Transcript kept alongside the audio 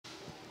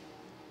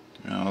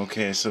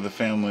Okay, so the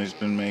family's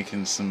been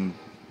making some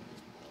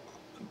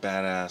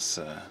badass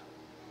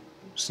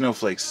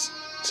snowflakes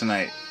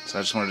tonight. So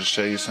I just wanted to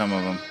show you some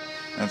of them.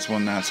 That's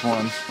one, that's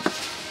one.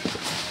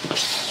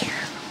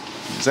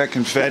 Is that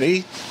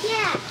confetti?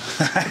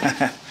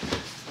 Yeah.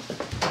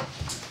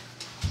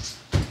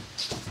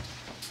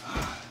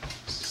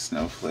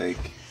 Snowflake.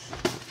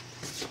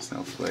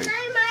 Snowflake.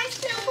 My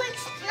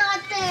snowflake's not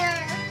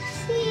there.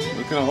 See?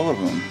 Look at all of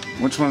them.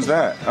 Which one's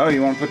that? Oh,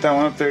 you want to put that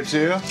one up there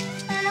too?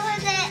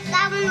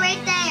 That one right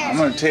there. I'm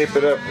going to tape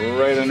it up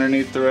right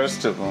underneath the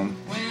rest of them.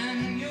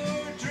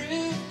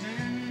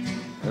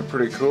 They're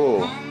pretty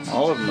cool.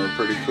 All of them are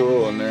pretty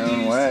cool in their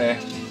own way.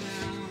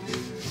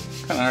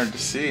 Kind of hard to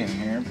see in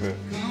here, but...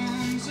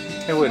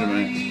 Hey, wait a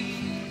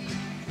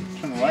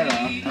minute. Turn the light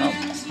on. Oh,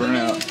 it's burnt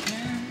out.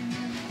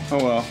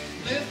 Oh well.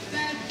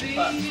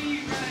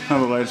 How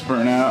the lights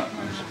burn out.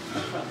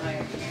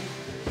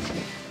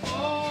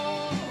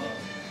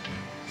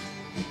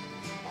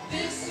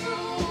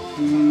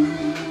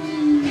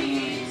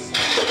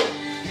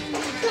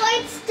 The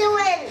light's still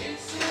in.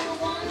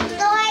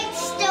 The light's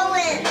still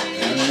in.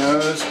 And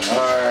those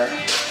are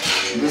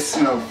the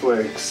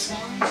snowflakes.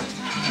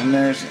 And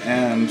there's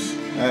M's.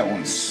 That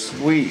one's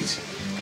sweet.